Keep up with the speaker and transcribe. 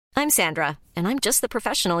I'm Sandra, and I'm just the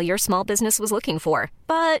professional your small business was looking for.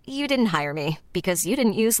 But you didn't hire me because you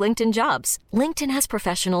didn't use LinkedIn Jobs. LinkedIn has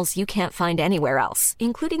professionals you can't find anywhere else,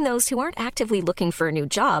 including those who aren't actively looking for a new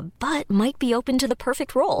job, but might be open to the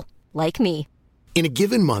perfect role, like me. In a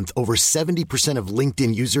given month, over 70% of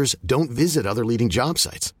LinkedIn users don't visit other leading job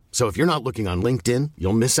sites. So if you're not looking on LinkedIn,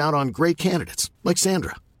 you'll miss out on great candidates like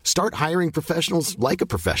Sandra. Start hiring professionals like a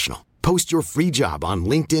professional. Post your free job on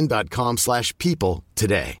linkedin.com/people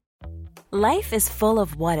today. Life is full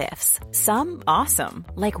of what-ifs. Some awesome,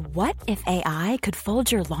 like what if AI could fold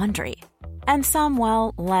your laundry? And some,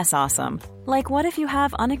 well, less awesome, like what if you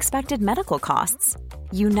have unexpected medical costs?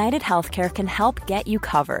 United Healthcare can help get you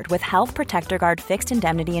covered with Health Protector Guard fixed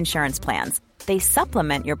indemnity insurance plans. They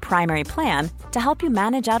supplement your primary plan to help you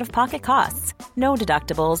manage out-of-pocket costs. No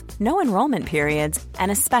deductibles, no enrollment periods,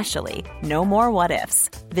 and especially no more what-ifs.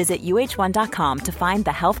 Visit uh1.com to find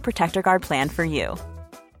the Health Protector Guard plan for you.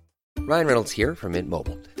 Ryan Reynolds here from Mint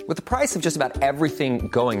Mobile. With the price of just about everything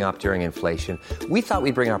going up during inflation, we thought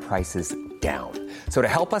we'd bring our prices down. So to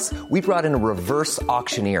help us, we brought in a reverse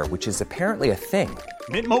auctioneer, which is apparently a thing.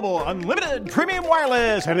 Mint Mobile Unlimited Premium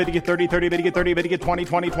Wireless. How to get 30, 30, bit to get 30, bit to get 20,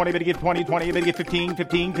 20, 20, bit to get 20, 20, bit to get 15,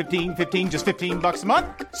 15, 15, 15, just $15 a month?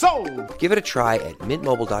 Sold! Give it a try at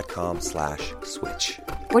mintmobile.com/switch.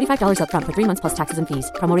 $45 up front for 3 months plus taxes and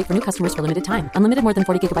fees. Promo rate for new customers for limited time. Unlimited more than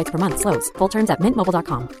 40 gigabytes per month. Slows full terms at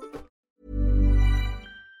mintmobile.com.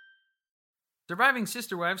 Surviving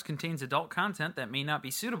Sister Wives contains adult content that may not be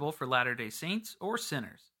suitable for Latter-day Saints or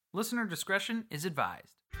sinners. Listener discretion is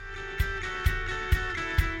advised.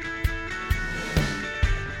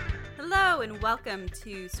 Hello and welcome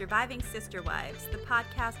to Surviving Sister Wives, the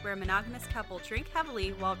podcast where a monogamous couple drink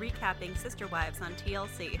heavily while recapping Sister Wives on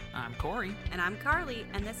TLC. I'm Corey. And I'm Carly,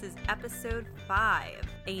 and this is episode 5,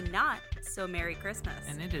 A Not So Merry Christmas.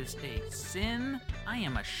 And it is a sin. I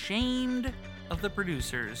am ashamed of the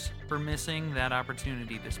producers for missing that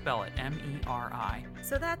opportunity to spell it M-E-R-I.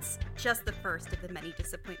 So that's just the first of the many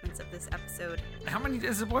disappointments of this episode. How many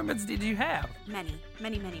disappointments did you have? Many.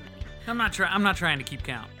 I'm not trying to keep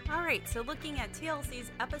count. All right, so looking at TLC's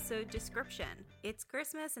episode description. It's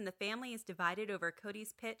Christmas and the family is divided over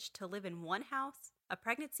Cody's pitch to live in one house. A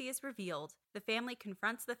pregnancy is revealed. The family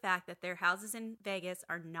confronts the fact that their houses in Vegas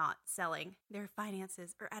are not selling. Their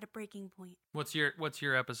finances are at a breaking point. What's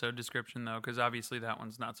your episode description, though? Because obviously that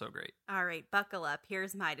one's not so great. All right, buckle up.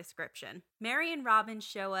 Here's my description. Mary and Robin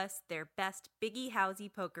show us their best Biggie Housey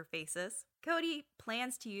poker faces. Cody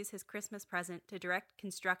plans to use his Christmas present to direct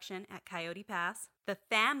construction at Coyote Pass. The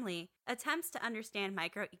family attempts to understand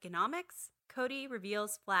microeconomics. Cody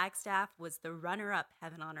reveals Flagstaff was the runner-up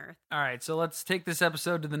heaven on earth. All right, so let's take this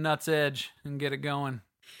episode to the nuts edge and get it going.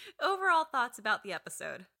 Overall thoughts about the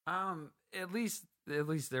episode? At least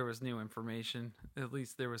there was new information. At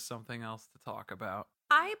least there was something else to talk about.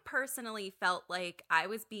 I personally felt like I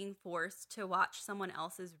was being forced to watch someone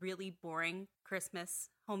else's really boring Christmas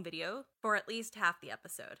home video for at least half the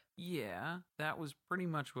episode. Yeah, that was pretty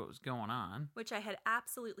much what was going on. Which I had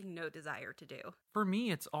absolutely no desire to do. For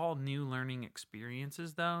me, it's all new learning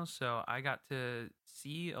experiences, though, so I got to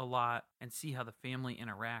see a lot and see how the family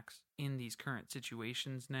interacts in these current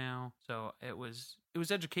situations now. So it was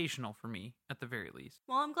educational for me, at the very least.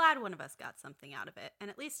 Well, I'm glad one of us got something out of it, and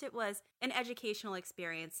at least it was an educational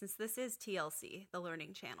experience since this is TLC, the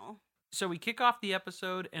Learning Channel. So we kick off the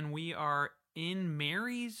episode, and we are in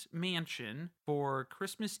Mary's mansion for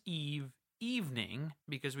Christmas Eve evening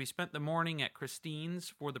because we spent the morning at Christine's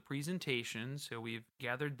for the presentation, so we've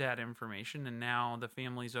gathered that information, and now the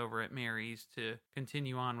family's over at Mary's to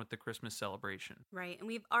continue on with the Christmas celebration. Right, and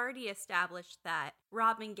we've already established that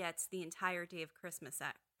Robin gets the entire day of Christmas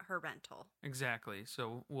at her rental. Exactly,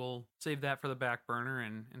 so we'll save that for the back burner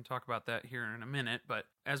and talk about that here in a minute, but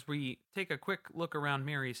as we take a quick look around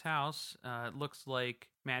Mary's house, it looks like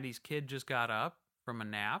Maddie's kid just got up from a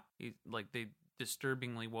nap. They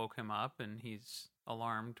disturbingly woke him up, and he's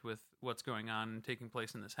alarmed with what's going on and taking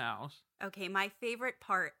place in this house. Okay, my favorite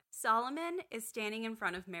part. Solomon is standing in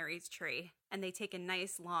front of Mary's tree, and they take a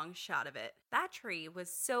nice long shot of it. That tree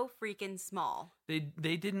was so freaking small. They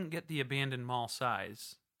didn't get the abandoned mall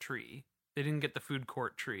size tree. They didn't get the food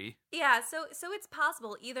court tree. Yeah, so it's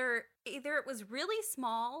possible. Either it was really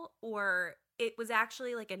small, or it was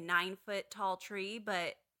actually like a 9-foot tall tree,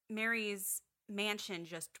 but Mary's mansion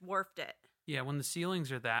just dwarfed it. Yeah, when the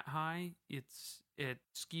ceilings are that high, it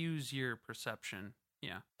skews your perception.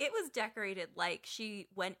 Yeah. It was decorated like she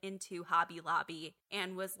went into Hobby Lobby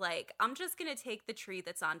and was like, I'm just going to take the tree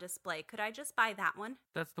that's on display. Could I just buy that one?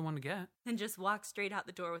 That's the one to get. And just walk straight out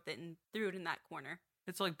the door with it and threw it in that corner.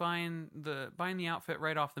 It's like buying the outfit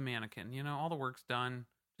right off the mannequin. You know, all the work's done.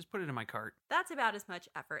 Just put it in my cart. That's about as much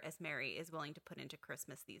effort as Mary is willing to put into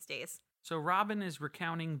Christmas these days. So Robin is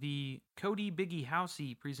recounting the Cody Biggie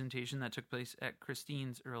Housey presentation that took place at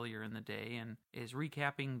Christine's earlier in the day and is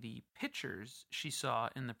recapping the pictures she saw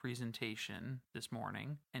in the presentation this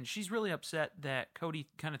morning. And she's really upset that Cody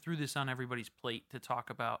kind of threw this on everybody's plate to talk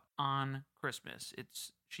about on Christmas.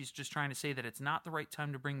 She's just trying to say that it's not the right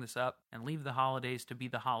time to bring this up and leave the holidays to be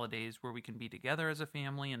the holidays where we can be together as a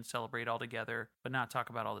family and celebrate all together, but not talk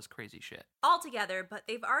about all this crazy shit. All together, but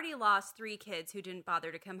they've already lost 3 kids who didn't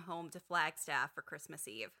bother to come home to Flagstaff for Christmas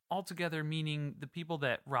Eve. All together meaning the people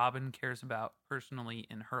that Robin cares about personally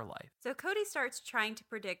in her life. So Cody starts trying to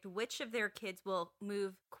predict which of their kids will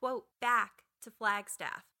move, quote, back to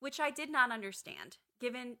Flagstaff, which I did not understand,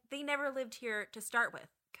 given they never lived here to start with.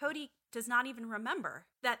 Cody does not even remember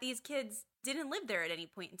that these kids didn't live there at any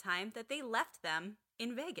point in time, that they left them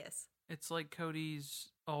in Vegas. It's like Cody's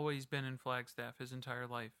always been in Flagstaff his entire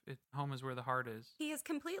life. Home is where the heart is. He has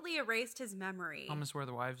completely erased his memory. Home is where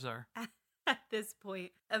the wives are. At this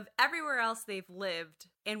point, of everywhere else they've lived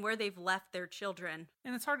and where they've left their children.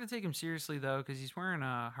 And it's hard to take him seriously, though, because he's wearing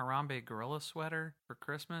a Harambe gorilla sweater for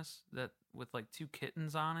Christmas that with like 2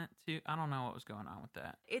 kittens on it, too. I don't know what was going on with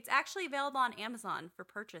that. It's actually available on Amazon for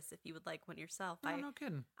purchase if you would like one yourself. Oh, no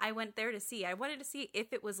kidding. I went there to see. I wanted to see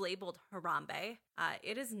if it was labeled Harambe.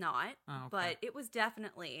 It is not, but it was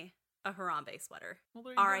definitely a Harambe sweater. Well,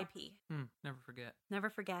 there you R.I.P. Never forget. Never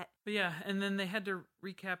forget. But yeah, and then they had to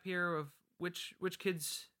recap here of which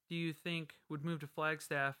kids do you think would move to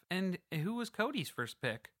Flagstaff, and who was Cody's first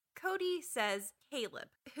pick? Cody says Caleb,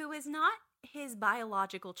 who is not his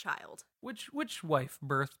biological child. Which wife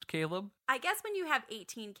birthed Caleb? I guess when you have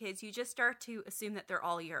 18 kids, you just start to assume that they're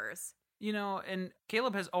all yours. You know, and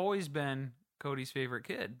Caleb has always been Cody's favorite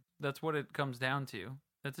kid. That's what it comes down to.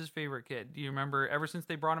 That's his favorite kid. Do you remember ever since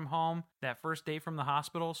they brought him home, that first day from the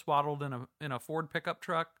hospital, swaddled in a Ford pickup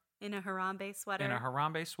truck? In a Harambe sweater? In a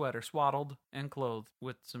Harambe sweater, swaddled and clothed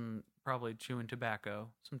with some probably chewing tobacco,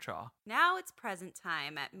 some chaw. Now it's present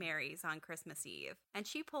time at Mary's on Christmas Eve, and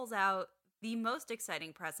she pulls out the most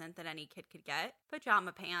exciting present that any kid could get,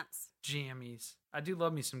 pajama pants. Jammies. I do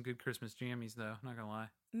love me some good Christmas jammies, though, not gonna lie.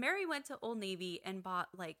 Mary went to Old Navy and bought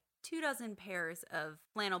like 24 pairs of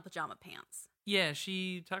flannel pajama pants. Yeah,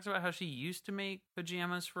 she talks about how she used to make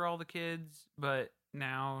pajamas for all the kids, but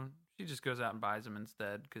now she just goes out and buys them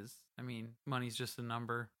instead because, I mean, money's just a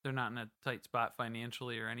number. They're not in a tight spot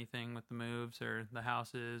financially or anything with the moves or the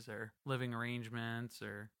houses or living arrangements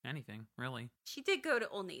or anything, really. She did go to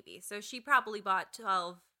Old Navy, so she probably bought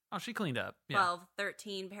 12... Oh, she cleaned up. Yeah. 12,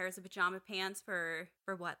 13 pairs of pajama pants for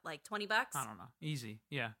what, like $20? I don't know. Easy.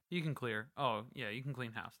 Yeah. You can clear. Oh, yeah, you can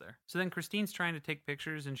clean house there. So then Christine's trying to take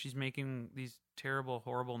pictures and she's making these terrible,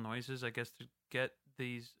 horrible noises, I guess, to get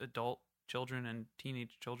these adult children and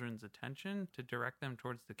teenage children's attention to direct them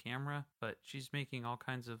towards the camera, but she's making all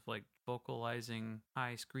kinds of like vocalizing,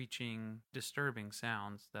 high screeching, disturbing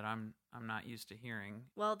sounds that I'm not used to hearing.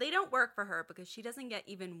 Well, they don't work for her because she doesn't get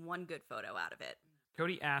even one good photo out of it.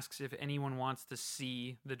 Cody asks if anyone wants to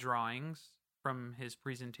see the drawings from his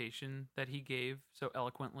presentation that he gave so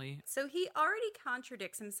eloquently. So he already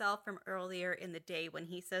contradicts himself from earlier in the day when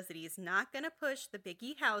he says that he's not going to push the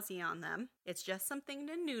Biggie Housey on them. It's just something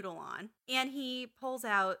to noodle on. And he pulls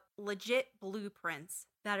out legit blueprints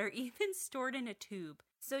that are even stored in a tube.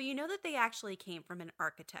 So you know that they actually came from an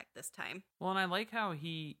architect this time. Well, and I like how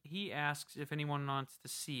he asks if anyone wants to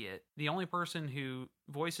see it. The only person who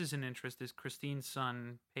voices an interest is Christine's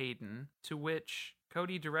son, Peyton, to which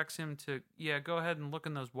Cody directs him to, go ahead and look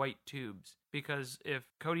in those white tubes. Because if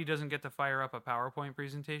Cody doesn't get to fire up a PowerPoint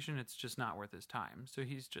presentation, it's just not worth his time. So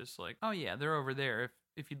he's just like, oh yeah, they're over there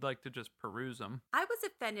if you'd like to just peruse them. I was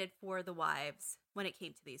offended for the wives when it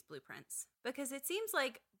came to these blueprints. Because it seems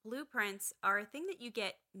like blueprints are a thing that you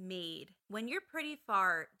get made when you're pretty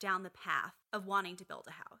far down the path of wanting to build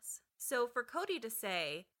a house. So for Cody to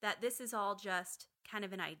say that this is all just kind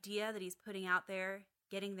of an idea that he's putting out there,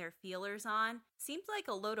 getting their feelers on, seems like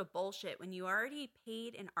a load of bullshit when you already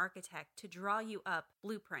paid an architect to draw you up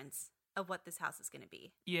blueprints of what this house is going to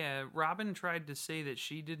be. Yeah, Robin tried to say that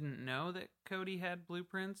she didn't know that Cody had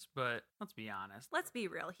blueprints, but let's be honest. Let's be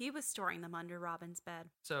real. He was storing them under Robin's bed.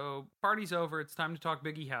 So, party's over. It's time to talk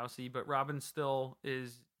Biggie Housey, but Robin still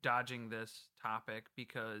is dodging this topic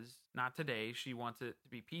because not today. She wants it to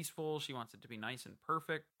be peaceful. She wants it to be nice and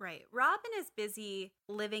perfect. Right. Robin is busy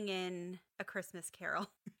living in A Christmas Carol.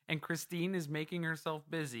 And Christine is making herself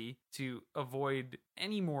busy to avoid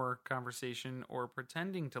any more conversation or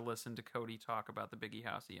pretending to listen to Cody talk about the Biggie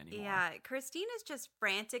Housey anymore. Yeah, Christine is just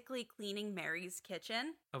frantically cleaning Mary's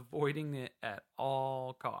kitchen. Avoiding it at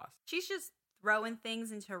all costs. She's just throwing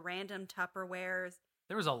things into random Tupperwares.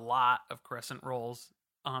 There was a lot of crescent rolls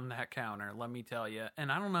on that counter, let me tell you.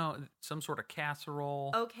 And I don't know, some sort of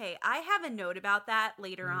casserole. Okay, I have a note about that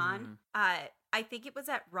later on. I think it was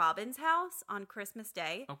at Robin's house on Christmas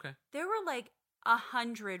Day. Okay. There were like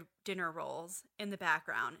 100 dinner rolls in the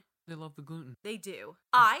background. They love the gluten. They do.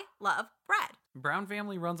 I love bread. Brown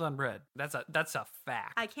family runs on bread. That's a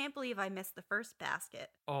fact. I can't believe I missed the first basket.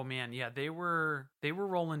 Oh man, yeah, they were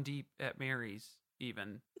rolling deep at Mary's.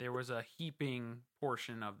 Even there was a heaping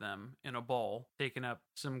portion of them in a bowl, taking up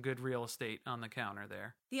some good real estate on the counter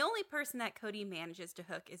there. The only person that Cody manages to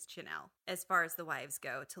hook is Janelle, as far as the wives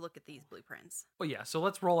go, to look at these blueprints. Well, yeah, so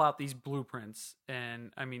let's roll out these blueprints.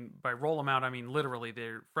 And I mean, by roll them out, I mean literally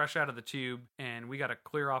they're fresh out of the tube, and we got to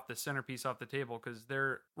clear off the centerpiece off the table because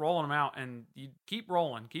they're rolling them out, and you keep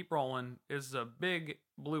rolling. This is a big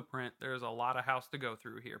blueprint. There's a lot of house to go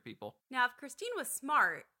through here, people. Now, if Christine was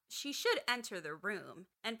smart, she should enter the room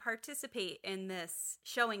and participate in this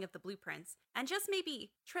showing of the blueprints and just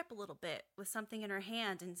maybe trip a little bit with something in her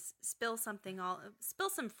hand and spill some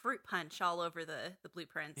fruit punch all over the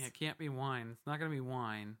blueprints. Yeah, it can't be wine. It's not going to be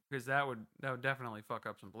wine because that would definitely fuck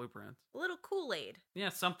up some blueprints. A little Kool-Aid. Yeah,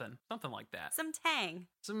 something like that. Some Tang.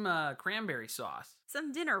 Some cranberry sauce.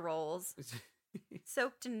 Some dinner rolls.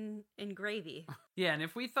 Soaked in gravy. Yeah, and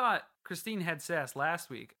if we thought Christine had sass last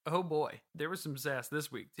week, oh boy, there was some sass this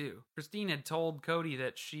week too. Christine had told Cody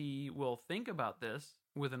that she will think about this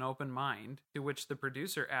with an open mind, to which the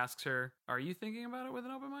producer asks her, are you thinking about it with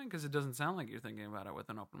an open mind? Because it doesn't sound like you're thinking about it with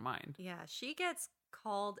an open mind. Yeah, she gets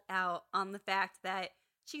called out on the fact that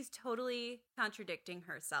she's totally contradicting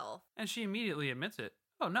herself. And she immediately admits it.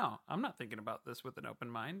 Oh no, I'm not thinking about this with an open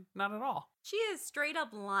mind. Not at all. She is straight up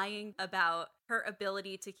lying about her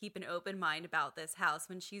ability to keep an open mind about this house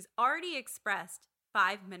when she's already expressed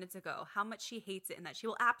 5 minutes ago how much she hates it and that she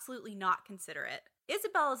will absolutely not consider it.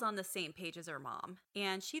 Isabel is on the same page as her mom,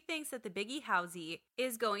 and she thinks that the Biggie Housey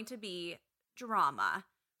is going to be drama,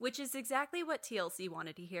 which is exactly what TLC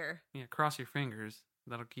wanted to hear. Yeah, cross your fingers.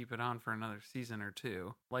 That'll keep it on for another season or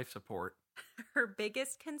two. Life support. Her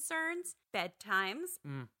biggest concerns, bedtimes,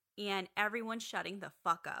 and everyone shutting the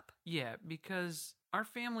fuck up. Yeah, because our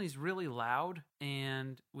family's really loud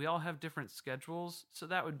and we all have different schedules, so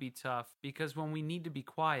that would be tough because when we need to be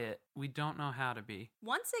quiet, we don't know how to be.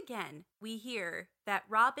 Once again, we hear that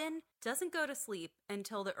Robin doesn't go to sleep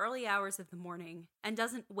until the early hours of the morning and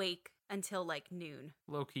doesn't wake until like noon.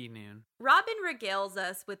 Low-key noon. Robin regales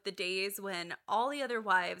us with the days when all the other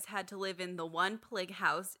wives had to live in the one plague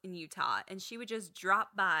house in Utah, and she would just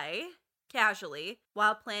drop by casually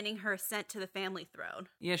while planning her ascent to the family throne.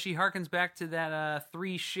 Yeah, she harkens back to that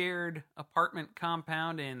 3-shared apartment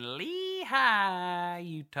compound in Lehi,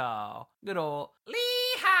 Utah. Good old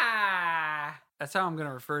Lehi! That's how I'm going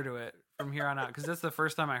to refer to it from here on out, because that's the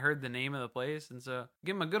first time I heard the name of the place. And so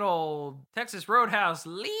give him a good old Texas Roadhouse,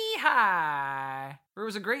 Lehi. It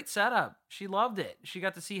was a great setup. She loved it. She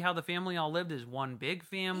got to see how the family all lived as one big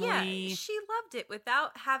family. Yeah, she loved it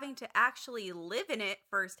without having to actually live in it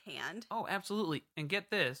firsthand. Oh, absolutely. And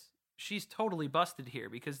get this. She's totally busted here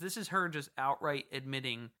because this is her just outright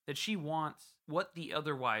admitting that she wants what the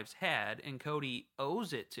other wives had, and Cody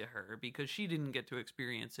owes it to her because she didn't get to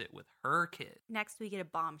experience it with her kid. Next, we get a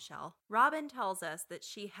bombshell. Robin tells us that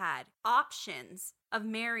she had options of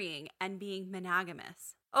marrying and being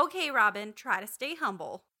monogamous. Okay, Robin, try to stay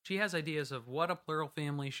humble. She has ideas of what a plural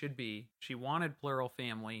family should be. She wanted plural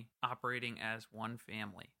family operating as one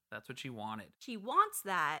family. That's what she wanted. She wants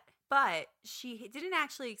that, but she didn't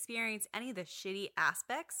actually experience any of the shitty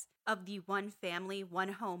aspects of the one family, one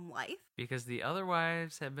home life. Because the other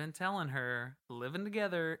wives have been telling her, living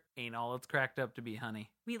together ain't all it's cracked up to be,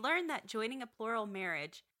 honey. We learned that joining a plural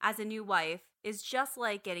marriage as a new wife is just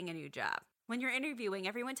like getting a new job. When you're interviewing,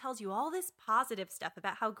 everyone tells you all this positive stuff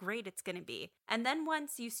about how great it's going to be. And then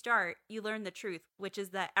once you start, you learn the truth, which is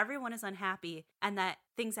that everyone is unhappy and that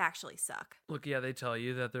things actually suck. Look, yeah, they tell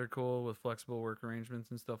you that they're cool with flexible work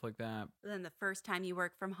arrangements and stuff like that. Then the first time you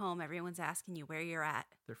work from home, everyone's asking you where you're at.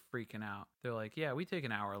 They're freaking out. They're like, yeah, we take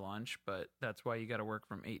an hour lunch, but that's why you got to work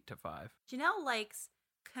from 8 to 5. Janelle likes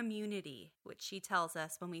community, which she tells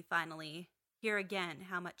us when we finally hear again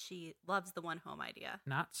how much she loves the one home idea.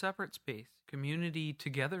 Not separate space, community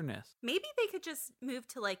togetherness. Maybe they could just move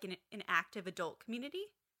to like an active adult community.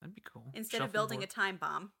 That'd be cool. Instead of building a time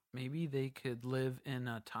bomb. Maybe they could live in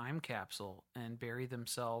a time capsule and bury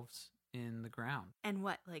themselves in the ground. And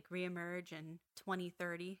what, like reemerge in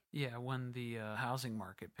 2030? Yeah, when the housing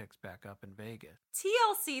market picks back up in Vegas.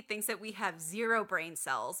 TLC thinks that we have 0 brain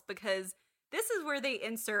cells because This is where they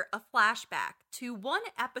insert a flashback to one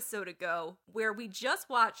episode ago where we just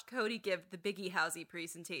watched Cody give the Biggie Housey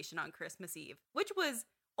presentation on Christmas Eve, which was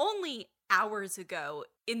only hours ago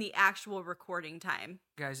in the actual recording time.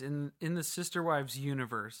 Guys, in the Sister Wives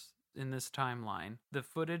universe, in this timeline, the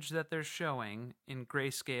footage that they're showing in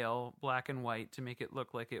grayscale, black and white, to make it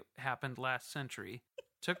look like it happened last century,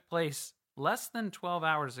 took place less than 12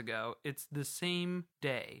 hours ago. It's the same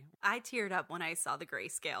day. I teared up when I saw the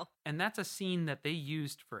grayscale. And that's a scene that they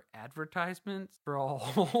used for advertisements for a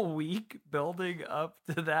whole week building up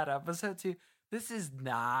to that episode too. This is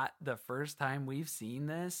not the first time we've seen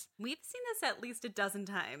this. We've seen this at least a dozen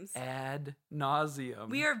times. Ad nauseum.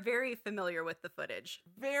 We are very familiar with the footage.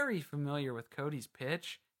 Very familiar with Cody's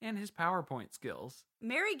pitch and his PowerPoint skills.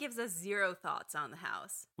 Mary gives us zero thoughts on the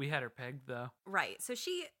house. We had her pegged, though. Right. So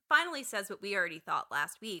she finally says what we already thought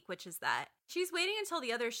last week, which is that she's waiting until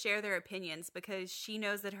the others share their opinions because she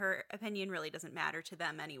knows that her opinion really doesn't matter to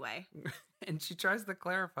them anyway. And she tries to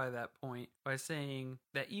clarify that point by saying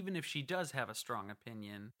that even if she does have a strong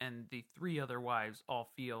opinion and the three other wives all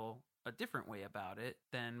feel a different way about it,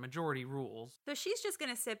 then majority rules. So she's just going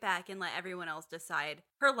to sit back and let everyone else decide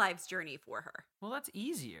her life's journey for her. Well, that's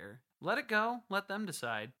easier. Let it go. Let them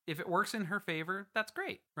decide. If it works in her favor, that's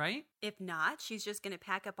great, right? If not, she's just going to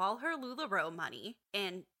pack up all her LuLaRoe money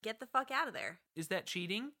and get the fuck out of there. Is that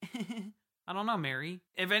cheating? I don't know, Mary.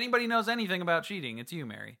 If anybody knows anything about cheating, it's you,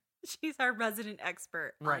 Mary. She's our resident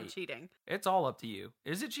expert on cheating. It's all up to you.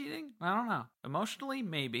 Is it cheating? I don't know. Emotionally,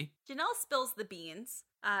 maybe. Janelle spills the beans.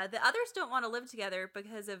 The others don't want to live together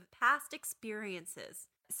because of past experiences.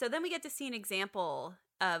 So then we get to see an example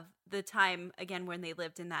of the time, again, when they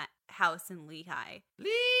lived in that house in Lehigh.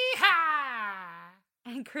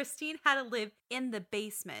 And Christine had to live in the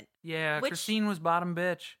basement. Yeah, Christine was bottom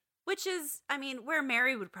bitch. Which is, I mean, where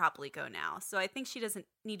Mary would probably go now. So I think she doesn't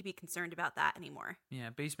need to be concerned about that anymore.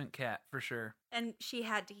 Yeah, basement cat, for sure. And she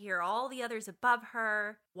had to hear all the others above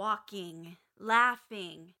her walking,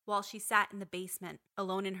 laughing, while she sat in the basement,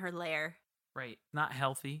 alone in her lair. Right. Not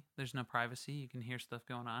healthy. There's no privacy. You can hear stuff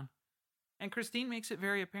going on. And Christine makes it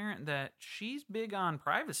very apparent that she's big on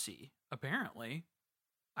privacy, apparently.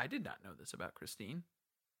 I did not know this about Christine.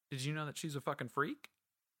 Did you know that she's a fucking freak?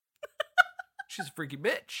 She's a freaky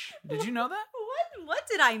bitch. Did you know that? What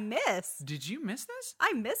did I miss? Did you miss this?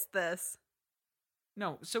 I missed this.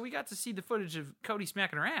 No, so we got to see the footage of Cody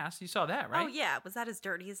smacking her ass. You saw that, right? Oh, yeah. Was that as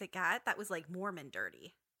dirty as it got? That was like Mormon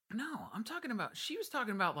dirty. No, she was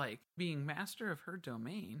talking about like being master of her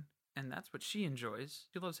domain. And that's what she enjoys.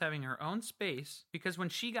 She loves having her own space because when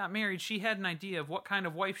she got married, she had an idea of what kind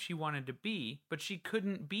of wife she wanted to be, but she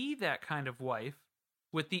couldn't be that kind of wife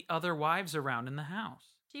with the other wives around in the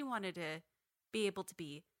house. She wanted to be able to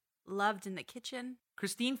be loved in the kitchen.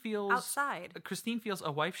 Christine feels outside. Christine feels a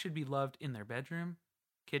wife should be loved in their bedroom,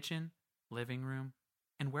 kitchen, living room,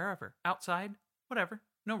 and wherever. Outside, whatever.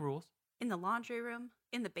 No rules. In the laundry room,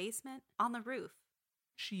 in the basement, on the roof.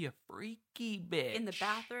 She a freaky bitch. In the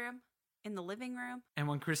bathroom, in the living room. And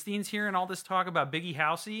when Christine's hearing all this talk about Biggie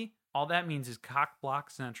Housey, all that means is cock block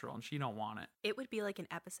central, and she don't want it. It would be like an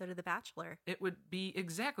episode of The Bachelor. It would be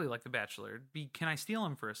exactly like The Bachelor. It'd be, can I steal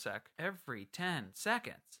him for a sec? Every 10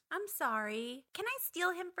 seconds. I'm sorry. Can I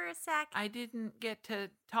steal him for a sec? I didn't get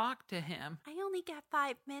to talk to him. I only got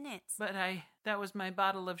 5 minutes. But that was my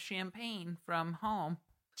bottle of champagne from home.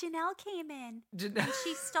 Janelle came in, and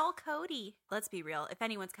she stole Cody. Let's be real. If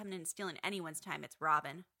anyone's coming in and stealing anyone's time, it's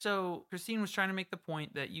Robin. So Christine was trying to make the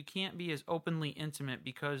point that you can't be as openly intimate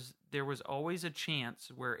because there was always a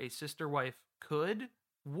chance where a sister wife could,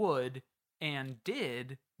 would, and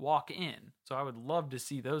did walk in. So I would love to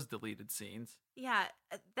see those deleted scenes. Yeah,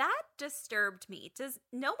 that disturbed me. Does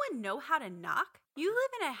no one know how to knock? You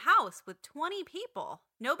live in a house with 20 people.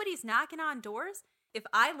 Nobody's knocking on doors. If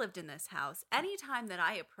I lived in this house, anytime that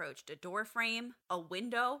I approached a door frame, a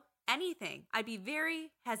window, anything, I'd be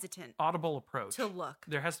very hesitant. Audible approach. To look.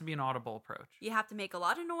 There has to be an audible approach. You have to make a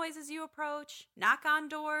lot of noise as you approach, knock on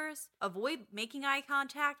doors, avoid making eye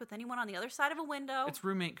contact with anyone on the other side of a window. It's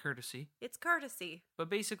roommate courtesy. It's courtesy. But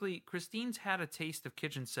basically, Christine's had a taste of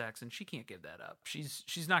kitchen sex, and she can't give that up.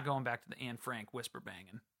 She's not going back to the Anne Frank whisper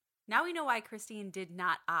banging. Now we know why Christine did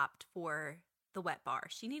not opt for the wet bar.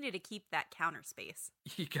 She needed to keep that counter space.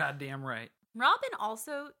 You goddamn right. Robin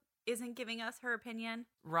also isn't giving us her opinion.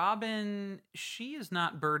 Robin, she is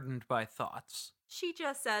not burdened by thoughts. She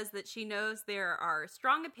just says that she knows there are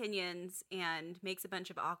strong opinions and makes a bunch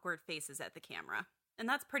of awkward faces at the camera. And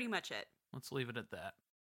that's pretty much it. Let's leave it at that.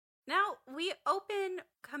 Now, we open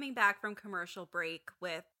coming back from commercial break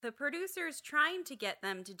with the producers trying to get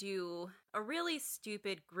them to do a really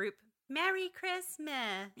stupid group Merry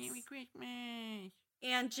Christmas. Merry Christmas.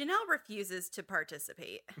 And Janelle refuses to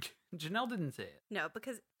participate. Janelle didn't say it. No,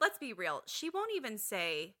 because let's be real, she won't even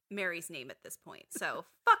say Mary's name at this point. So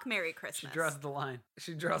fuck Merry Christmas. She draws the line.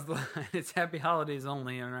 It's happy holidays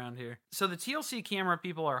only around here. So the TLC camera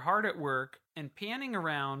people are hard at work and panning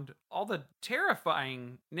around all the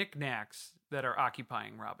terrifying knickknacks that are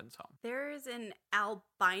occupying Robin's home. There's an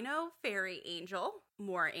albino fairy angel,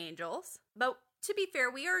 more angels. But to be fair,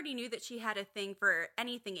 we already knew that she had a thing for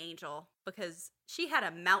anything angel because she had a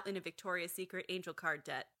mountain of Victoria's Secret angel card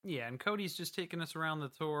debt. Yeah, and Cody's just taking us around the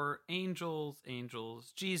tour. Angels,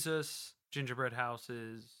 Jesus, gingerbread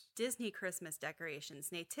houses, Disney Christmas decorations,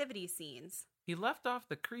 nativity scenes. He left off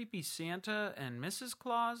the creepy Santa and Mrs.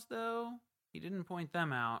 Claus, though. He didn't point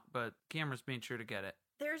them out, but cameras made sure to get it.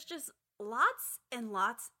 There's just lots and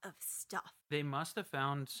lots of stuff. They must have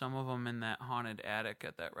found some of them in that haunted attic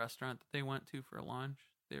at that restaurant that they went to for lunch.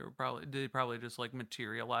 They probably just like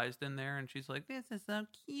materialized in there, and she's like, "This is so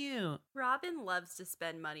cute." Robin loves to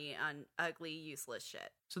spend money on ugly, useless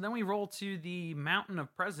shit. So then we roll to the mountain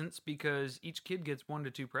of presents because each kid gets 1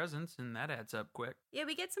 to 2 presents, and that adds up quick. Yeah,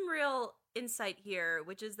 we get some real insight here,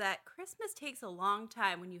 which is that Christmas takes a long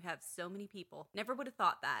time when you have so many people. Never would have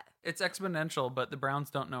thought that. It's exponential, but the Browns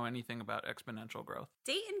don't know anything about exponential growth.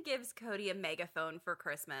 Dayton gives Cody a megaphone for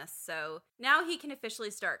Christmas, so now he can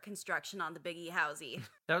officially start construction on the Biggie Housey.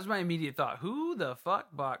 That was my immediate thought. Who the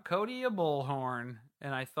fuck bought Cody a bullhorn?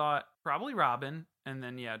 And I thought probably Robin, and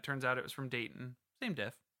then yeah, it turns out it was from Dayton. Same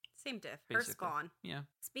diff. Same diff. Basically. Her spawn. Yeah.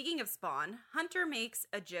 Speaking of spawn, Hunter makes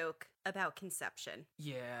a joke about conception.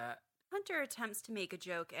 Yeah. Hunter attempts to make a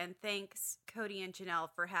joke and thanks Cody and Janelle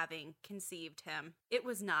for having conceived him. It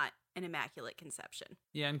was not an immaculate conception.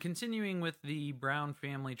 Yeah, and continuing with the Brown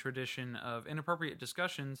family tradition of inappropriate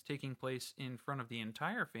discussions taking place in front of the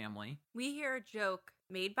entire family. We hear a joke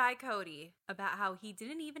made by Cody about how he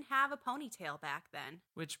didn't even have a ponytail back then.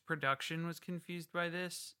 Which production was confused by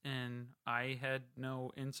this, and I had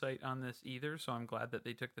no insight on this either, so I'm glad that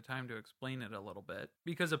they took the time to explain it a little bit.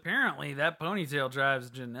 Because apparently that ponytail drives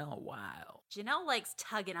Janelle wild. Janelle likes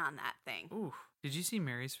tugging on that thing. Ooh. Did you see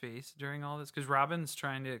Mary's face during all this? Because Robin's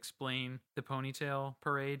trying to explain the ponytail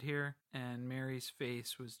parade here, and Mary's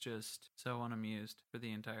face was just so unamused for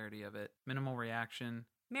the entirety of it. Minimal reaction.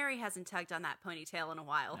 Mary hasn't tugged on that ponytail in a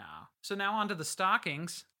while. No. So now on to the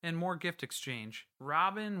stockings and more gift exchange.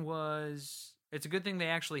 It's a good thing they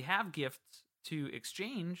actually have gifts to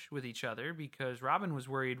exchange with each other, because Robin was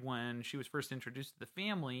worried when she was first introduced to the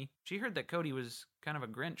family. She heard that Cody was kind of a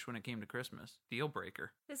Grinch when it came to Christmas. Deal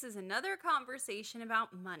breaker. This is another conversation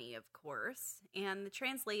about money, of course, and the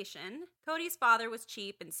translation. Cody's father was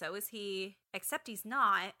cheap, and so is he, except he's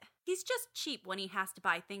not. He's just cheap when he has to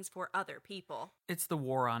buy things for other people. It's the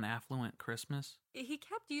war on affluent Christmas. He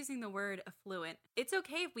kept using the word affluent. It's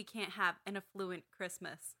okay if we can't have an affluent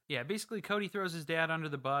Christmas. Yeah, basically Cody throws his dad under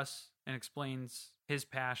the bus and explains his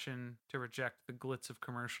passion to reject the glitz of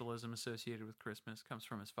commercialism associated with Christmas comes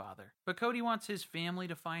from his father. But Cody wants his family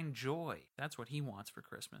to find joy. That's what he wants for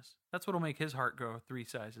Christmas. That's what'll make his heart grow 3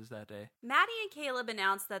 sizes that day. Maddie and Caleb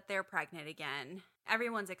announce that they're pregnant again.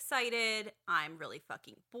 Everyone's excited. I'm really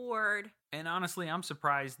fucking bored. And honestly, I'm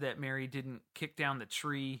surprised that Mary didn't kick down the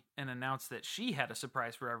tree and announce that she had a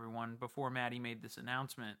surprise for everyone before Maddie made this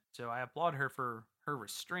announcement. So I applaud her for her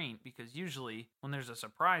restraint, because usually when there's a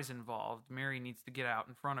surprise involved, Mary needs to get out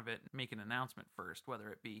in front of it and make an announcement first, whether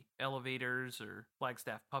it be elevators or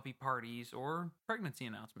Flagstaff puppy parties or pregnancy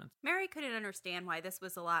announcements. Mary couldn't understand why this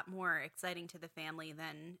was a lot more exciting to the family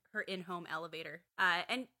than her in-home elevator.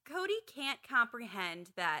 And Cody can't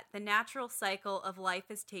comprehend that the natural cycle of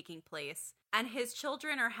life is taking place and his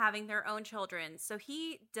children are having their own children, so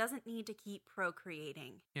he doesn't need to keep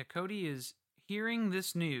procreating. Yeah, Cody is hearing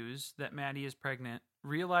this news that Maddie is pregnant,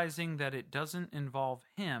 realizing that it doesn't involve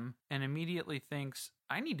him, and immediately thinks,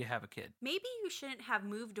 I need to have a kid. Maybe you shouldn't have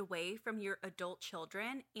moved away from your adult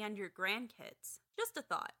children and your grandkids. Just a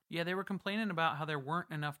thought. Yeah, they were complaining about how there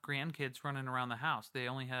weren't enough grandkids running around the house. They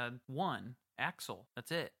only had one, Axel.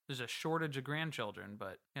 That's it. There's a shortage of grandchildren,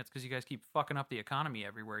 but yeah, it's because you guys keep fucking up the economy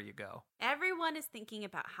everywhere you go. Everyone is thinking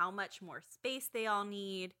about how much more space they all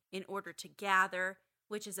need in order to gather,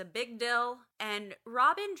 which is a big deal, and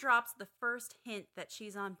Robin drops the first hint that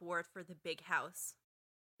she's on board for the big house.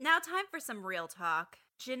 Now time for some real talk.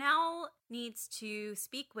 Janelle needs to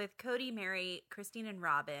speak with Cody, Mary, Christine, and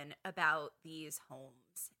Robin about these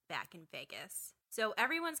homes back in Vegas. So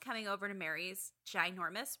everyone's coming over to Mary's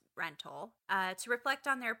ginormous rental to reflect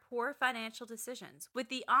on their poor financial decisions with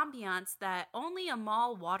the ambiance that only a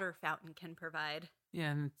mall water fountain can provide.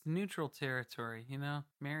 Yeah, and it's neutral territory, you know?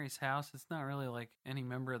 Mary's house, it's not really like any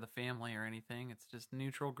member of the family or anything. It's just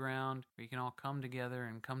neutral ground where you can all come together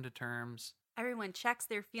and come to terms. Everyone checks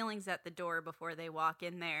their feelings at the door before they walk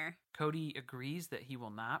in there. Cody agrees that he will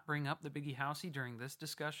not bring up the Biggie Housey during this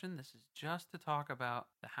discussion. This is just to talk about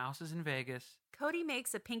the houses in Vegas. Cody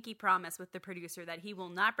makes a pinky promise with the producer that he will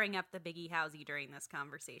not bring up the Biggie Housey during this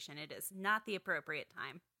conversation. It is not the appropriate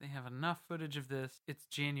time. They have enough footage of this. It's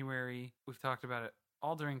January. We've talked about it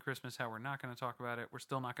all during Christmas, how we're not going to talk about it. We're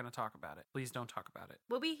still not going to talk about it. Please don't talk about it.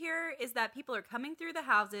 What we hear is that people are coming through the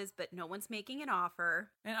houses, but no one's making an offer.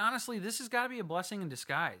 And honestly, this has got to be a blessing in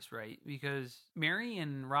disguise, right? Because Mary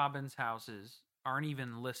and Robin's houses aren't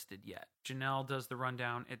even listed yet. Janelle does the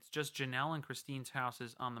rundown. It's just Janelle and Christine's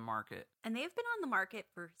houses on the market. And they've been on the market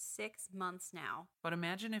for 6 months now. But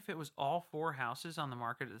imagine if it was all 4 houses on the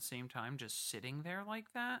market at the same time, just sitting there like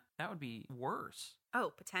that. That would be worse.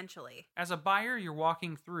 Oh, potentially. As a buyer, you're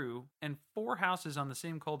walking through and 4 houses on the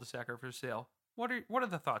same cul-de-sac are for sale. What are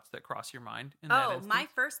the thoughts that cross your mind in that instance? My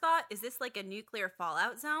first thought, is this like a nuclear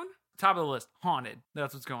fallout zone? Top of the list, haunted.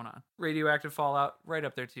 That's what's going on. Radioactive fallout, right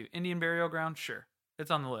up there too. Indian burial ground, sure. It's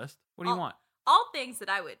on the list. What do you want? All things that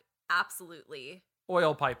I would absolutely...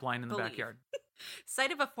 Oil pipeline in the believe. backyard.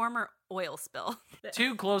 Site of a former oil spill.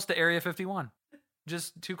 Too close to Area 51.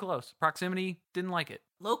 Just too close. Proximity, didn't like it.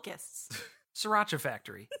 Locusts. Sriracha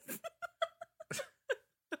factory.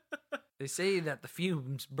 They say that the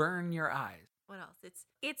fumes burn your eyes. What else?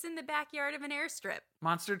 It's in the backyard of an airstrip.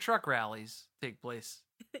 Monster truck rallies take place.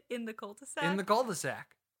 In the cul-de-sac? In the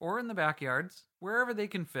cul-de-sac. Or in the backyards. Wherever they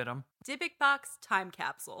can fit them. Dybbuk box time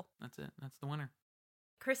capsule. That's it. That's the winner.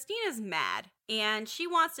 Christina's mad, and she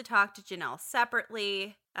wants to talk to Janelle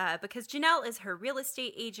separately because Janelle is her real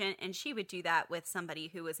estate agent, and she would do that with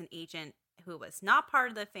somebody who was an agent who was not part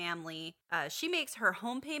of the family. She makes her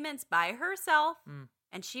home payments by herself,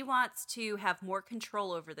 and she wants to have more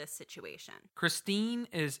control over this situation. Christine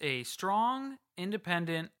is a strong,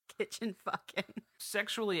 independent, kitchen fucking,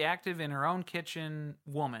 sexually active in her own kitchen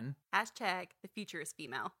woman. Hashtag the future is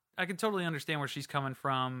female. I can totally understand where she's coming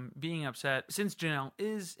from, being upset. Since Janelle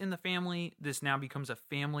is in the family, this now becomes a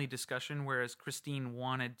family discussion, whereas Christine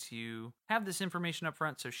wanted to have this information up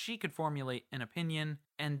front so she could formulate an opinion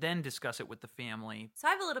and then discuss it with the family. So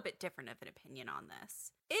I have a little bit different of an opinion on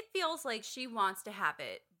this. It feels like she wants to have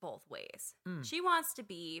it both ways. She wants to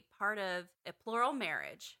be part of a plural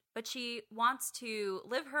marriage, but she wants to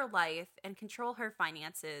live her life and control her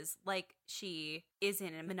finances like she is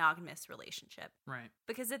in a monogamous relationship. Right.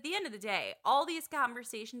 Because at the end of the day, all these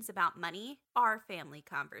conversations about money are family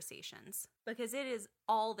conversations because it is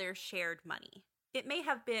all their shared money. It may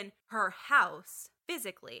have been her house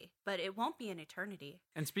physically, but it won't be an eternity.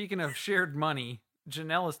 And speaking of shared money,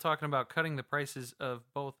 Janelle is talking about cutting the prices of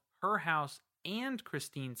both her house and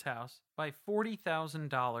Christine's house by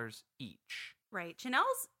 $40,000 each. Right.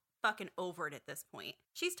 Janelle's fucking over it at this point.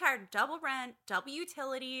 She's tired of double rent, double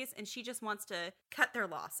utilities, and she just wants to cut their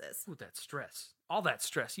losses. Ooh, that stress. All that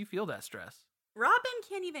stress. You feel that stress. Robin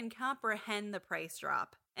can't even comprehend the price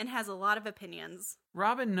drop and has a lot of opinions.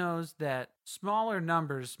 Robin knows that smaller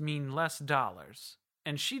numbers mean less dollars,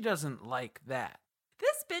 and she doesn't like that.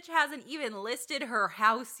 This bitch hasn't even listed her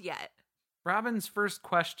house yet. Robin's first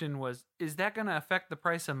question was, is that going to affect the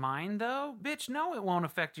price of mine, though? Bitch, no, it won't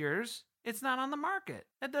affect yours. It's not on the market.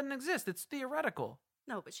 It doesn't exist. It's theoretical.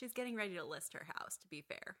 No, but she's getting ready to list her house, to be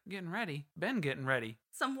fair. Getting ready. Been getting ready.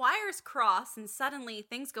 Some wires cross, and suddenly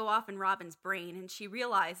things go off in Robin's brain, and she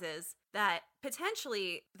realizes that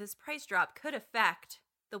potentially this price drop could affect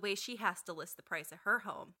the way she has to list the price of her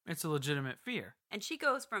home. It's a legitimate fear. And she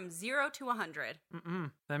goes from 0 to 100.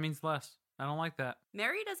 That means less. I don't like that.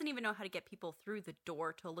 Mary doesn't even know how to get people through the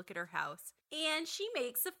door to look at her house. And she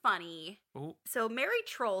makes a funny. Ooh. So Mary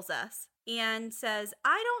trolls us and says,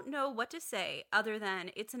 I don't know what to say other than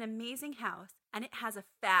it's an amazing house and it has a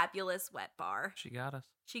fabulous wet bar. She got us.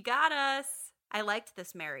 She got us. I liked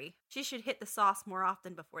this Mary. She should hit the sauce more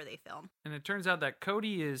often before they film. And it turns out that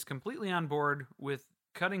Cody is completely on board with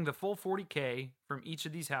cutting the full $40K from each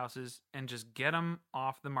of these houses and just get them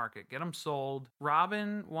off the market, get them sold.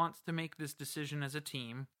 Robin wants to make this decision as a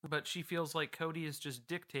team, but she feels like Cody is just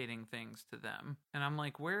dictating things to them. And I'm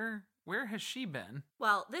like, where has she been?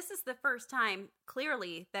 Well, this is the first time,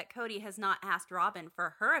 clearly, that Cody has not asked Robin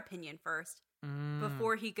for her opinion first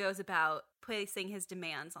before he goes about placing his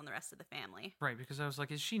demands on the rest of the family. Right, because I was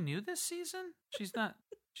like, is she new this season? She's not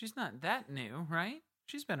that new, right?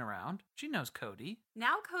 She's been around. She knows Cody.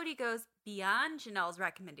 Now Cody goes beyond Janelle's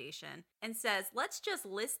recommendation and says, let's just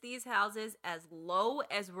list these houses as low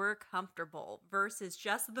as we're comfortable versus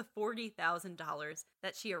just the $40,000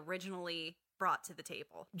 that she originally brought to the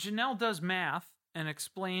table. Janelle does math and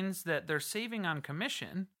explains that they're saving on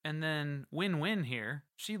commission, and then win-win here.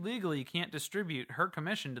 She legally can't distribute her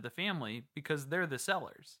commission to the family because they're the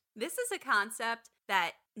sellers. This is a concept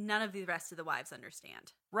that none of the rest of the wives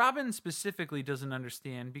understand. Robin specifically doesn't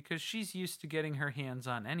understand because she's used to getting her hands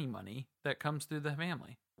on any money that comes through the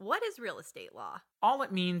family. What is real estate law? All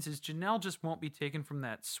it means is Janelle just won't be taken from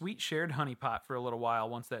that sweet shared honeypot for a little while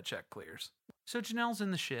once that check clears. So Janelle's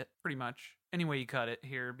in the shit, pretty much. Any way you cut it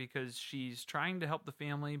here, because she's trying to help the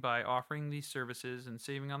family by offering these services and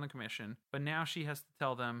saving on the commission, but now she has to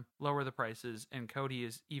tell them, lower the prices, and Cody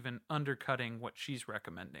is even undercutting what she's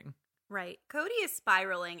recommending. Right. Cody is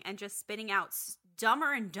spiraling and just spitting out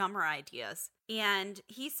dumber and dumber ideas. And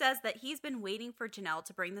he says that he's been waiting for Janelle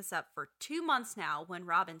to bring this up for 2 months now when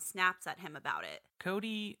Robin snaps at him about it.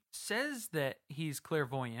 Cody says that he's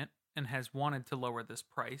clairvoyant and has wanted to lower this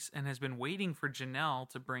price and has been waiting for Janelle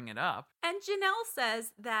to bring it up. And Janelle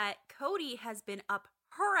says that Cody has been up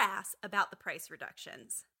her ass about the price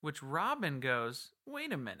reductions. Which Robin goes,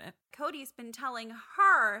 wait a minute. Cody's been telling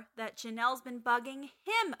her that Janelle's been bugging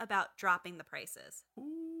him about dropping the prices.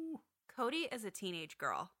 Ooh. Cody is a teenage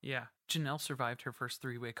girl. Yeah, Janelle survived her first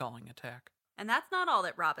three-way calling attack. And that's not all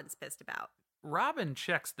that Robin's pissed about. Robin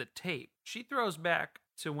checks the tape. She throws back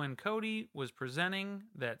to when Cody was presenting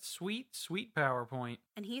that sweet, sweet PowerPoint.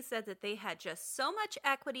 And he said that they had just so much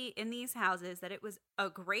equity in these houses that it was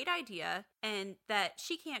a great idea and that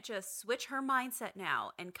she can't just switch her mindset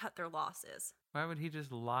now and cut their losses. Why would he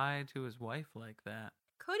just lie to his wife like that?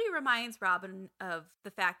 Cody reminds Robin of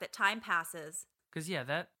the fact that time passes. Because, yeah,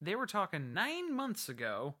 that they were talking 9 months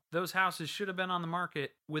ago. Those houses should have been on the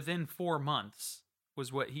market within 4 months,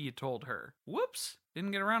 was what he had told her. Whoops,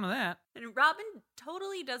 didn't get around to that. And Robin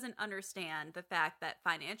totally doesn't understand the fact that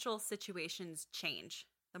financial situations change.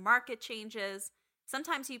 The market changes.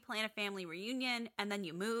 Sometimes you plan a family reunion and then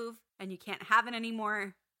you move and you can't have it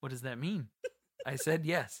anymore. What does that mean? I said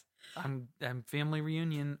yes. I'm family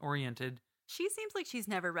reunion oriented. She seems like she's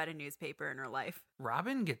never read a newspaper in her life.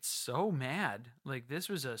 Robin gets so mad. Like, this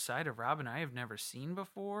was a side of Robin I have never seen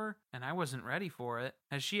before, and I wasn't ready for it.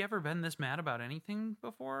 Has she ever been this mad about anything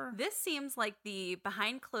before? This seems like the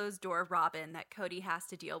behind closed door Robin that Cody has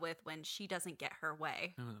to deal with when she doesn't get her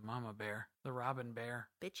way. Oh, the mama bear. The Robin bear.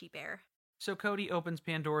 Bitchy bear. So Cody opens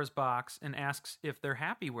Pandora's box and asks if they're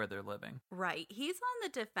happy where they're living. Right. He's on the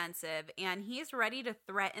defensive, and he's ready to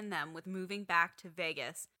threaten them with moving back to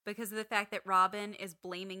Vegas because of the fact that Robin is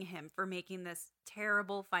blaming him for making this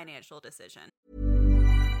terrible financial decision.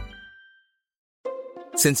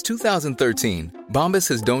 Since 2013, Bombas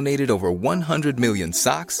has donated over 100 million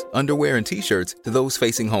socks, underwear, and T-shirts to those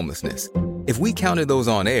facing homelessness. If we counted those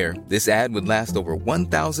on air, this ad would last over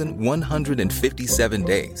 1,157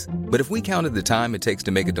 days. But if we counted the time it takes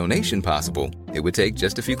to make a donation possible, it would take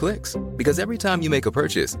just a few clicks. Because every time you make a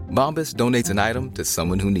purchase, Bombas donates an item to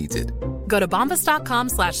someone who needs it. Go to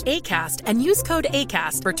bombas.com/ACAST and use code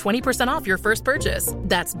ACAST for 20% off your first purchase.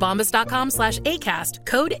 That's bombas.com/ACAST,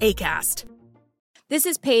 code ACAST. This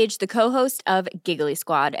is Paige, the co-host of Giggly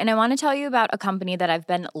Squad, and I want to tell you about a company that I've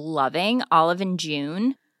been loving, Olive &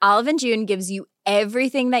 June. Olive & June gives you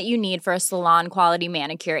everything that you need for a salon-quality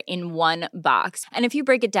manicure in one box. And if you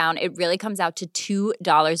break it down, it really comes out to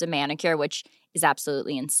 $2 a manicure, which is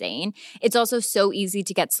absolutely insane. It's also so easy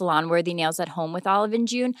to get salon-worthy nails at home with Olive &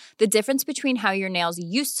 June. The difference between how your nails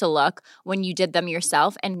used to look when you did them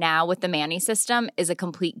yourself and now with the Mani system is a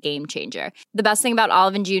complete game changer. The best thing about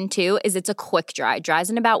Olive & June, too, is it's a quick dry. Dries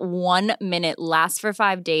in about 1 minute, lasts for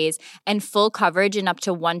 5 days, and full coverage in up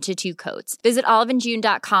to 1 to 2 coats. Visit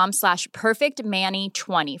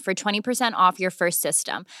oliveandjune.com/perfectmani20 for 20% off your first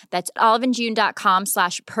system. That's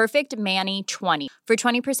oliveandjune.com/perfectmani20 for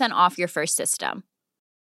 20% off your first system.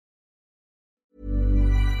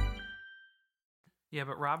 Yeah,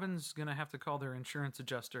 but Robin's gonna have to call their insurance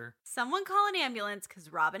adjuster. Someone call an ambulance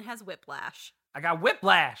because Robin has whiplash. I got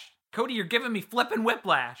whiplash! Cody, you're giving me flippin'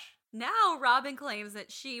 whiplash! Now Robin claims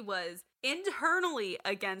that she was internally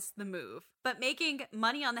against the move. But making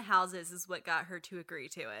money on the houses is what got her to agree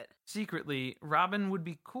to it. Secretly, Robin would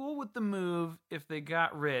be cool with the move if they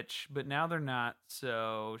got rich, but now they're not,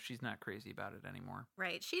 so she's not crazy about it anymore.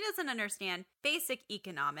 Right. She doesn't understand basic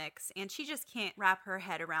economics, and she just can't wrap her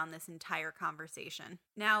head around this entire conversation.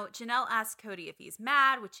 Now, Janelle asks Cody if he's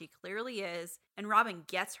mad, which he clearly is, and Robin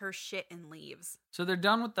gets her shit and leaves. So they're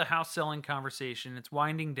done with the house selling conversation. It's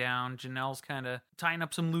winding down. Janelle's kind of tying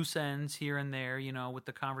up some loose ends here and there, with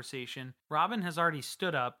the conversation. Robin has already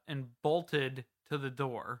stood up and bolted to the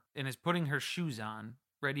door and is putting her shoes on,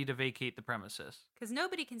 ready to vacate the premises. Because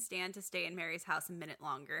nobody can stand to stay in Mary's house a minute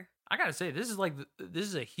longer. I gotta say, this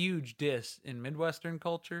is a huge diss in Midwestern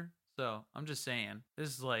culture. So I'm just saying,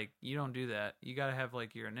 this is you don't do that. You gotta have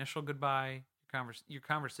your initial goodbye, your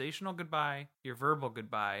conversational goodbye, your verbal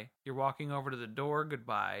goodbye, your walking over to the door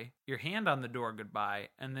goodbye, your hand on the door goodbye,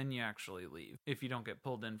 and then you actually leave if you don't get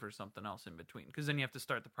pulled in for something else in between, because then you have to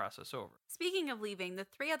start the process over. Speaking of leaving, the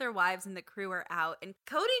 3 other wives in the crew are out, and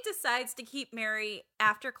Cody decides to keep Mary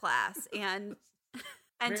after class and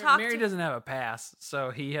Mary doesn't have a pass,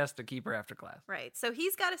 so he has to keep her after class. Right, so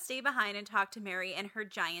he's got to stay behind and talk to Mary and her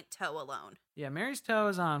giant toe alone. Yeah, Mary's toe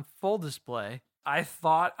is on full display. I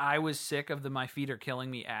thought I was sick of the My Feet Are Killing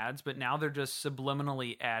Me ads, but now they're just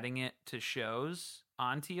subliminally adding it to shows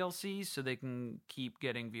on TLC so they can keep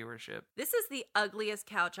getting viewership. This is the ugliest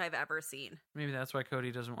couch I've ever seen. Maybe that's why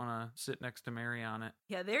Cody doesn't want to sit next to Mary on it.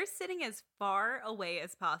 Yeah, they're sitting as far away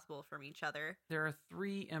as possible from each other. There are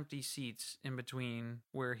 3 empty seats in between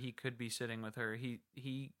where he could be sitting with her.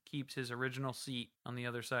 He keeps his original seat on the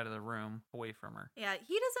other side of the room away from her. Yeah,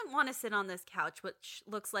 he doesn't want to sit on this couch, which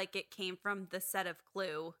looks like it came from the set of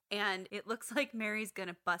Clue. And it looks like Mary's going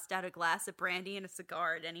to bust out a glass of brandy and a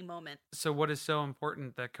cigar at any moment. So what is so important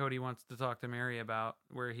that Cody wants to talk to Mary about,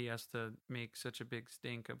 where he has to make such a big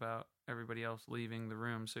stink about everybody else leaving the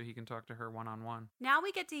room so he can talk to her one-on-one? Now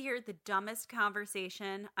we get to hear the dumbest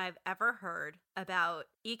conversation I've ever heard about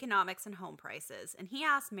economics and home prices. And he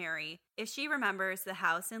asks Mary if she remembers the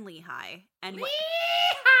house in Lehigh and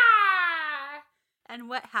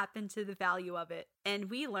what happened to the value of it. And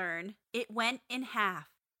we learn it went in half.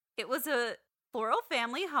 It was a floral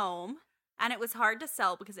family home, and it was hard to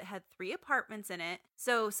sell because it had 3 apartments in it.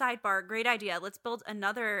 So, sidebar, great idea. Let's build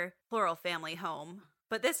another floral family home,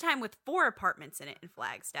 but this time with 4 apartments in it in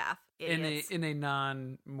Flagstaff. Idiots. In a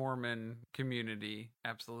non-Mormon community,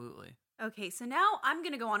 absolutely. Okay, so now I'm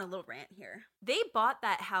going to go on a little rant here. They bought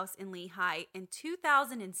that house in Lehigh in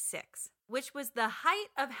 2006, which was the height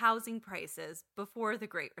of housing prices before the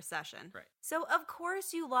Great Recession. Right. So, of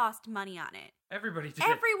course, you lost money on it. Everybody did.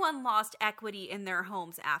 Everyone lost equity in their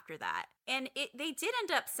homes after that. And they did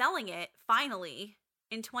end up selling it, finally,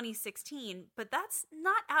 in 2016, but that's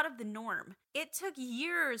not out of the norm. It took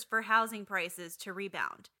years for housing prices to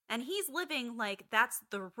rebound. And he's living like that's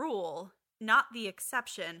the rule, not the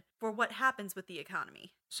exception for what happens with the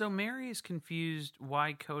economy. So Mary is confused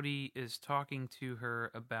why Cody is talking to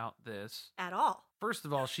her about this. At all. First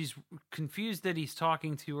of all, she's confused that he's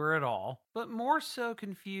talking to her at all, but more so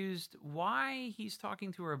confused why he's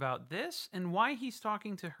talking to her about this and why he's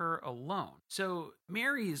talking to her alone. So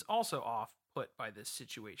Mary is also off put by this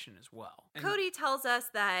situation as well. And Cody tells us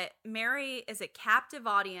that Mary is a captive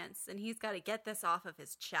audience and he's got to get this off of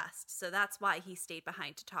his chest. So that's why he stayed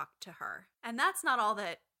behind to talk to her. And that's not all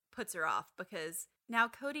that puts her off, because now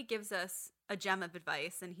Cody gives us a gem of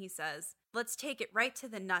advice and he says, let's take it right to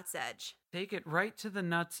the nuts edge. Take it right to the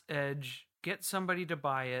nuts edge, get somebody to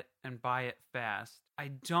buy it, and buy it fast. I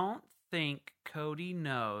don't think Cody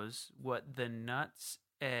knows what the nuts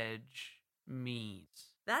edge means.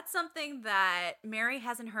 That's something that Mary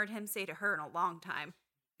hasn't heard him say to her in a long time.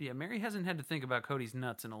 Yeah, Mary hasn't had to think about Cody's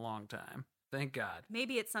nuts in a long time. Thank God.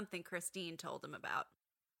 Maybe it's something Christine told him about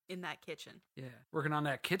in that kitchen. Yeah, working on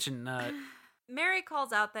that kitchen nut. Mary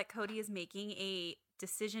calls out that Cody is making a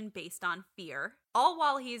decision based on fear, all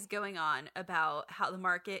while he's going on about how the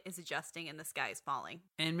market is adjusting and the sky's falling.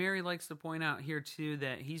 And Mary likes to point out here, too,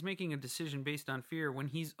 that he's making a decision based on fear when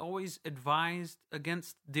he's always advised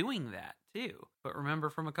against doing that, too. But remember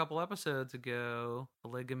from a couple episodes ago,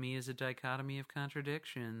 polygamy is a dichotomy of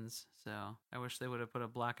contradictions. So I wish they would have put a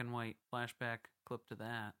black and white flashback clip to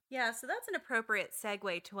that. Yeah, so that's an appropriate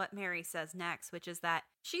segue to what Mary says next, which is that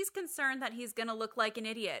she's concerned that he's going to look like an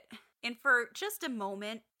idiot. And for just a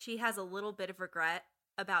moment, she has a little bit of regret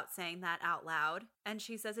about saying that out loud. And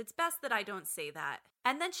she says, it's best that I don't say that.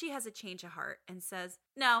 And then she has a change of heart and says,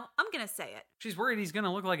 no, I'm going to say it. She's worried he's going to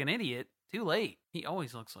look like an idiot. Too late. He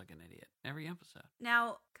always looks like an idiot every episode.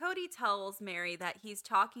 Now, Cody tells Mary that he's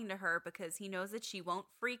talking to her because he knows that she won't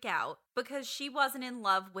freak out because she wasn't in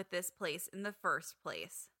love with this place in the first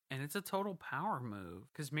place. And it's a total power move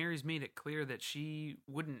because Mary's made it clear that she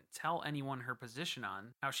wouldn't tell anyone her position on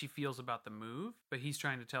how she feels about the move, but he's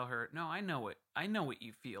trying to tell her, no, I know what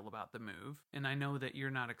you feel about the move, and I know that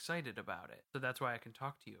you're not excited about it. So that's why I can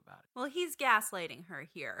talk to you about it. Well, he's gaslighting her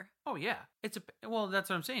here. Oh yeah. That's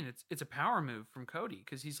what I'm saying. It's a power move from Cody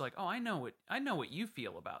because he's like, "Oh, I know what you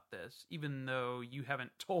feel about this, even though you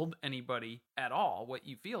haven't told anybody at all what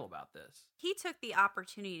you feel about this." He took the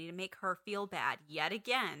opportunity to make her feel bad yet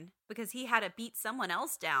again because he had to beat someone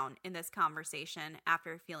else down in this conversation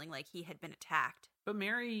after feeling like he had been attacked. But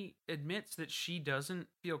Mary admits that she doesn't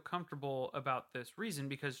feel comfortable about this reason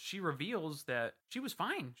because she reveals that she was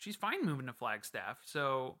fine. She's fine moving to Flagstaff.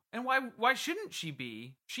 So, and why shouldn't she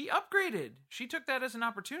be? She upgraded. She took that as an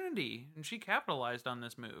opportunity and she capitalized on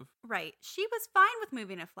this move. Right. She was fine with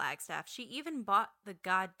moving to Flagstaff. She even bought the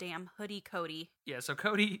goddamn hoodie Cody. Yeah, so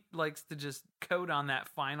Cody likes to just coat on that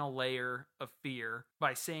final layer of fear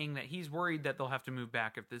by saying that he's worried that they'll have to move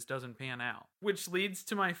back if this doesn't pan out. Which leads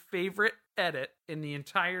to my favorite edit in the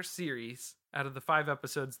entire series out of the 5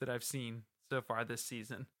 episodes that I've seen so far this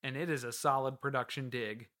season. And it is a solid production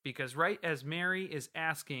dig because right as Mary is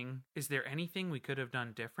asking, is there anything we could have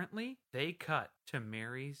done differently? They cut to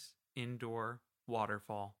Mary's indoor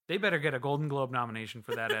waterfall. They better get a Golden Globe nomination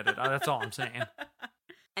for that edit. That's all I'm saying.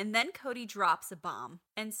 And then Cody drops a bomb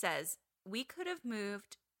and says, we could have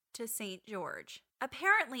moved to St. George.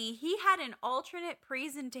 Apparently, he had an alternate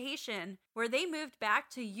presentation where they moved back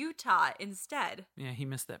to Utah instead. Yeah, he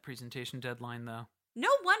missed that presentation deadline, though. No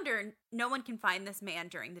wonder no one can find this man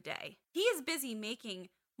during the day. He is busy making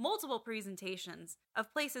multiple presentations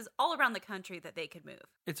of places all around the country that they could move.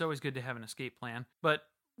 It's always good to have an escape plan. But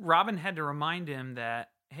Robin had to remind him that,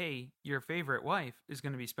 hey, your favorite wife is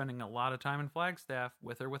going to be spending a lot of time in Flagstaff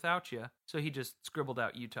with or without you. So he just scribbled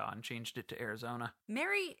out Utah and changed it to Arizona.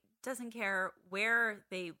 Mary doesn't care where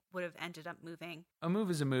they would have ended up moving. A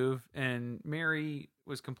move is a move, and Mary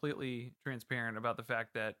was completely transparent about the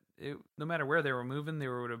fact that no matter where they were moving, they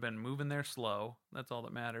would have been moving there slow. That's all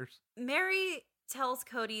that matters. Mary tells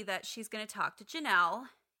Cody that she's going to talk to Janelle,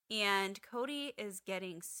 and Cody is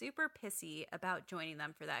getting super pissy about joining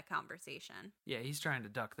them for that conversation. Yeah, he's trying to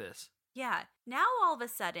duck this. Yeah, now all of a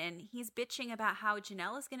sudden, he's bitching about how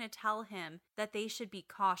Janelle is going to tell him that they should be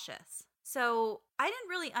cautious. So I didn't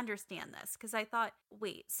really understand this because I thought,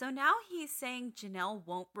 wait, so now he's saying Janelle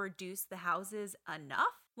won't reduce the houses enough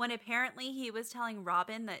when apparently he was telling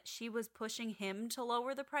Robin that she was pushing him to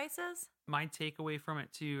lower the prices? My takeaway from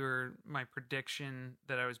it too, or my prediction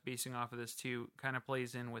that I was basing off of this too, kind of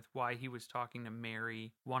plays in with why he was talking to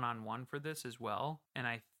Mary one-on-one for this as well. And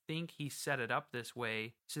I think he set it up this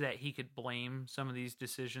way so that he could blame some of these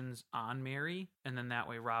decisions on Mary, and then that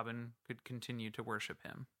way Robin could continue to worship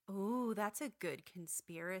him. Ooh, that's a good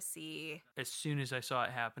conspiracy. As soon as I saw it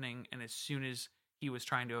happening, and as soon as he was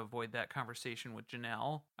trying to avoid that conversation with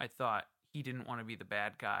Janelle, I thought he didn't want to be the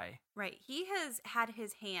bad guy. Right. He has had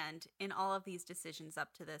his hand in all of these decisions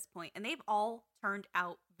up to this point, and they've all turned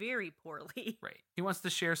out very poorly. Right. He wants to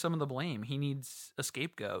share some of the blame. He needs a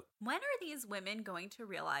scapegoat. When are these women going to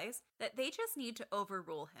realize that they just need to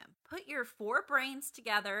overrule him? Put your 4 brains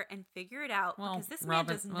together and figure it out, because this man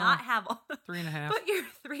does not have all... 3.5. Put your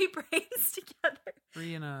 3 brains together.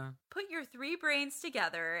 3 and a... Put your 3 brains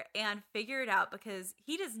together and figure it out, because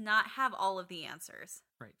he does not have all of the answers.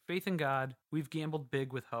 Right. Faith in God. We've gambled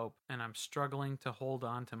big with hope, and I'm struggling to hold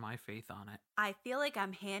on to my faith on it. I feel like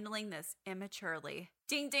I'm handling this immaturely.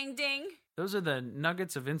 Ding, ding, ding. Those are the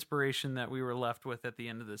nuggets of inspiration that we were left with at the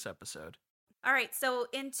end of this episode. All right, so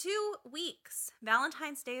in 2 weeks,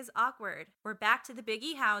 Valentine's Day is awkward. We're back to the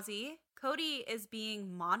Biggie Housey. Cody is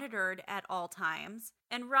being monitored at all times.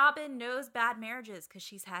 And Robin knows bad marriages because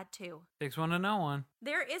she's had 2. Takes one to know one.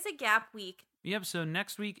 There is a gap week. Yep, so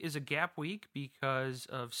next week is a gap week because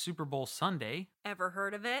of Super Bowl Sunday. Ever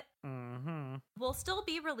heard of it? Mm-hmm. We'll still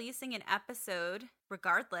be releasing an episode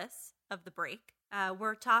regardless of the break.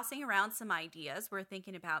 We're tossing around some ideas. We're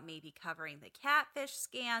thinking about maybe covering the catfish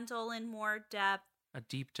scandal in more depth. A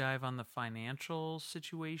deep dive on the financial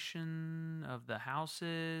situation of the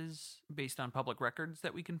houses based on public records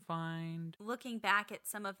that we can find. Looking back at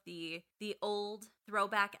some of the old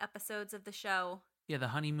throwback episodes of the show. Yeah, the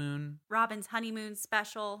honeymoon. Robin's honeymoon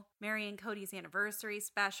special. Mary and Cody's anniversary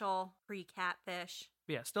special. Pre-catfish.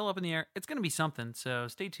 Yeah, still up in the air. It's going to be something, so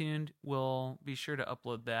stay tuned. We'll be sure to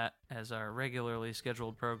upload that as our regularly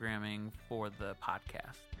scheduled programming for the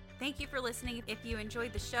podcast. Thank you for listening. If you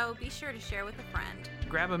enjoyed the show, be sure to share with a friend.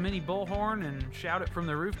 Grab a mini bullhorn and shout it from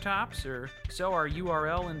the rooftops, or sew our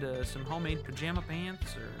URL into some homemade pajama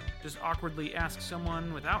pants, or just awkwardly ask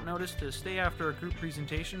someone without notice to stay after a group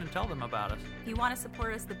presentation and tell them about us. If you want to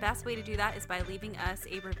support us, the best way to do that is by leaving us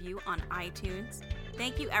a review on iTunes.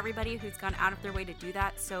 Thank you everybody who's gone out of their way to do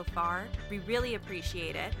that so far. We really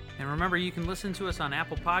appreciate it. And remember, you can listen to us on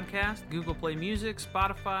Apple Podcasts, Google Play Music,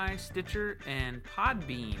 Spotify, Stitcher, and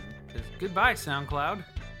Podbean. Goodbye, SoundCloud.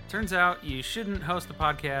 Turns out you shouldn't host a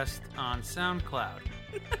podcast on SoundCloud.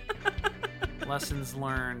 Lessons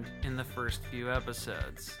learned in the first few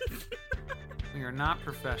episodes. We are not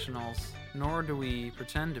professionals, nor do we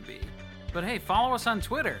pretend to be. But hey, follow us on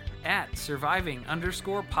Twitter at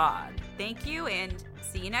surviving_pod. Thank you, and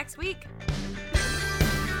see you next week.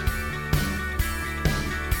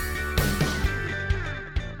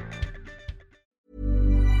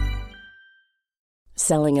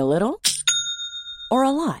 Selling a little or a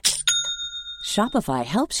lot? Shopify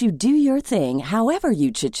helps you do your thing however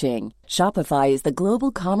you cha-ching. Shopify is the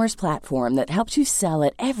global commerce platform that helps you sell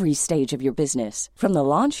at every stage of your business. From the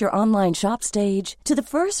launch your online shop stage to the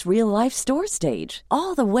first real-life store stage,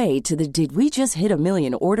 all the way to the did we just hit a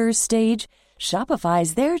million orders stage. Shopify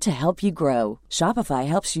is there to help you grow. Shopify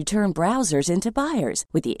helps you turn browsers into buyers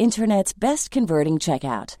with the internet's best converting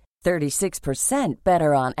checkout. 36%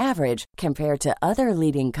 better on average compared to other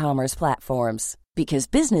leading commerce platforms. Because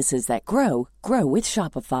businesses that grow, grow with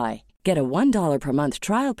Shopify. Get a $1 per month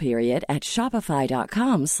trial period at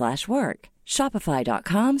shopify.com/work.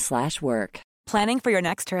 Shopify.com/work. Planning for your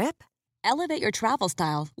next trip? Elevate your travel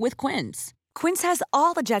style with Quince. Quince has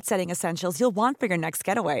all the jet-setting essentials you'll want for your next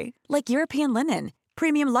getaway, like European linen,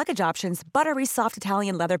 premium luggage options, buttery soft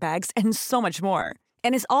Italian leather bags, and so much more.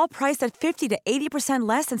 And is all priced at 50 to 80%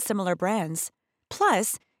 less than similar brands.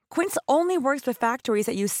 Plus, Quince only works with factories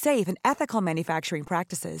that use safe and ethical manufacturing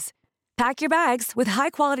practices. Pack your bags with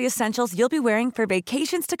high-quality essentials you'll be wearing for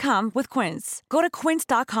vacations to come with Quince. Go to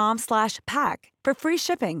quince.com/pack for free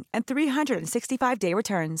shipping and 365-day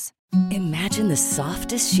returns. Imagine the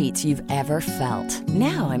softest sheets you've ever felt.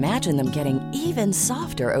 Now imagine them getting even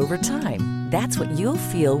softer over time. That's what you'll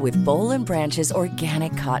feel with Boll & Branch's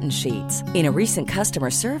organic cotton sheets. In a recent customer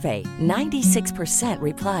survey, 96%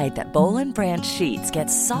 replied that Boll & Branch sheets get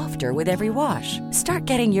softer with every wash. Start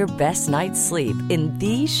getting your best night's sleep in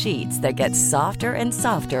these sheets that get softer and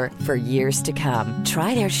softer for years to come.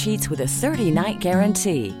 Try their sheets with a 30-night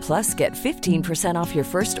guarantee. Plus, get 15% off your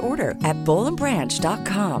first order at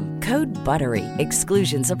bollandbranch.com. Code BUTTERY.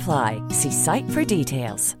 Exclusions apply. See site for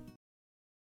details.